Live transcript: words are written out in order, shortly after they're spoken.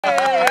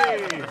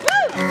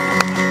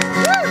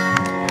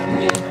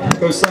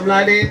Or something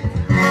like that.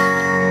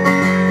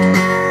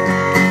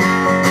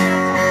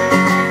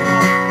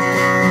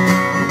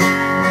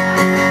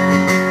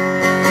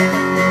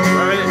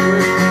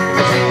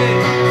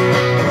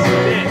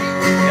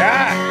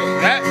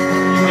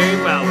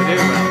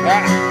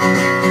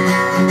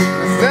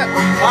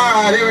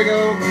 Alright, here we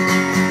go.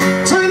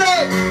 Turn it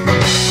up!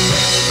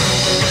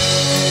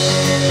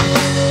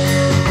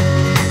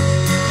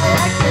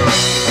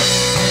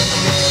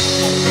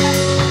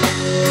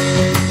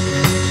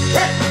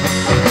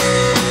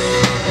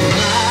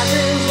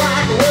 Rising's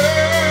like a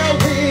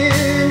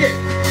whirlwind,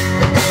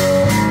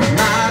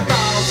 my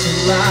thoughts are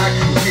like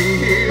a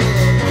wheel,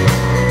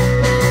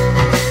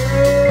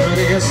 but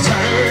it's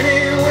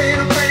turning when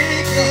I'm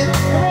thinking.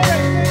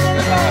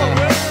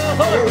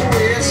 Oh,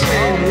 it's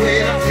spinning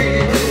when I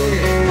feel.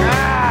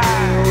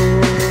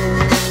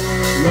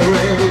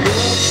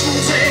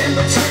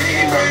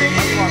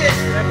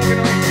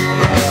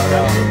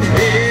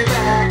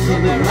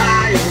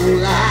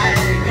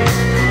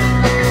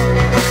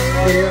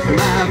 If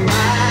my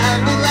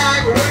mind be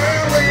like a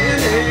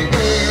whirlwind,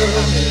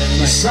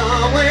 girl,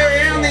 somewhere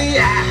in the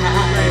eye,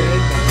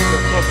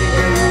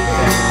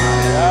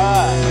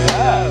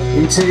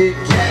 you take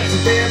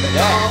captive every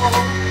dog.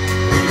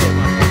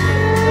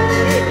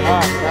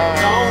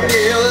 Don't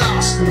get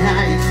lost in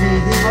how you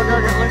feel.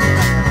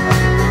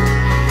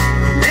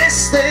 This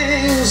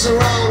thing's the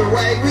wrong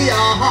way we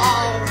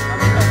are.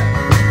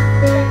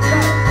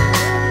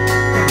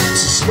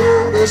 It's a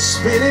slow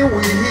spinning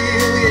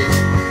wheel, yeah.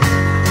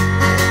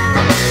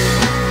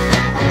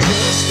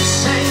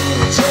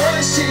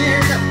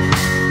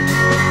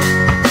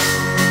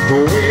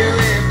 We'll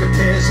have to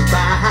pass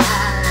by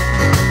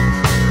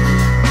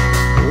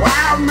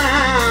while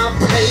my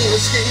pain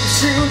escapes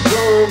to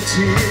go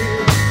to.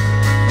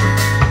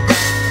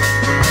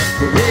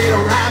 They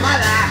don't have my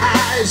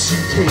lies, you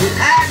can't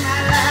have my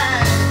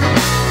life.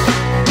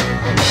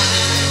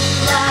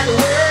 Like a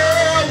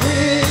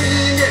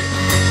whirlwind,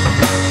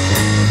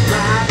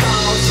 my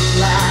thoughts are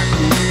like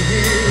a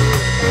wheel.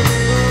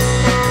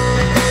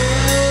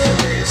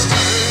 It's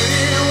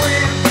turning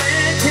when I'm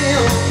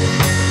thinking.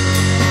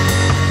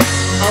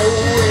 Oh,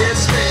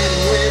 it's spinning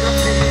when I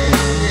feel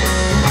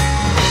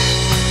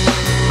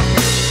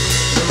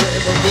the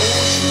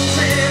revolutions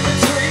in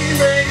between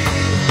me.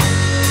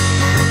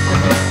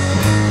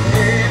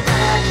 If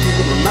I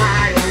keep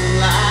my own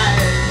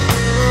life,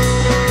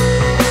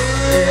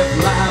 if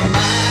my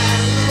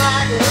mind is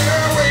like a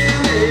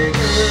whirlwind,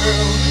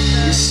 girl,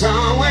 you're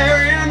somewhere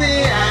in the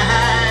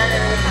eye.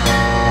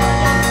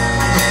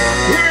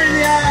 You're in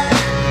the eye.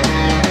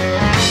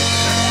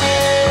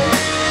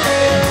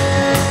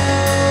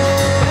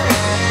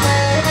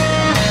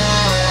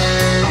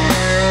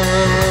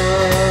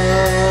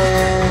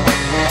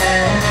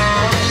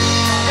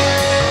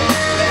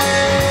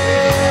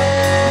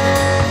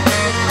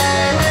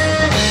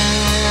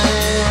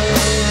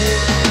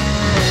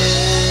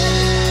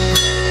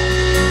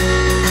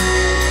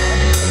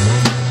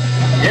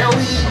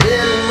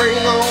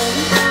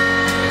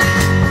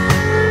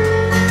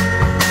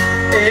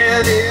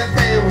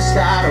 Anything will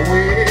start a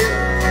wheel.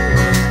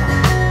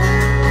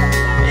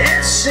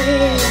 It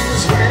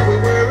seems when we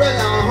were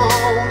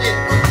alone, yeah,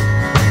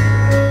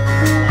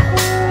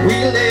 we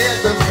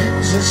let the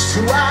fuses to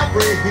our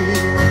bridge.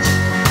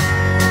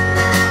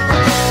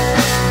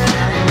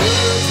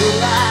 Words were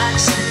like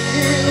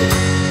steel.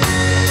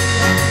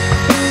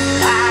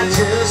 I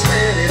just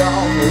let it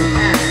all go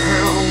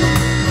down.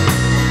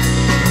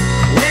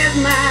 With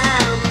my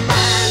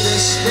mind a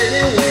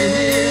spinning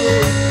wheel,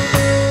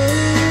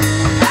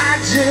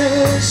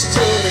 just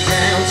turn it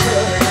down,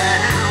 turn it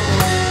down.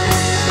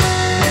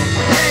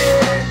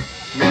 Yeah.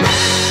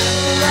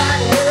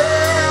 Like a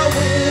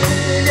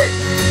whirlwind,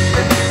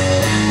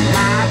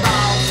 my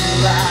thoughts are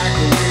like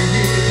a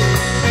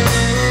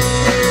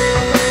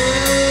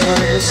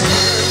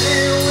wheel.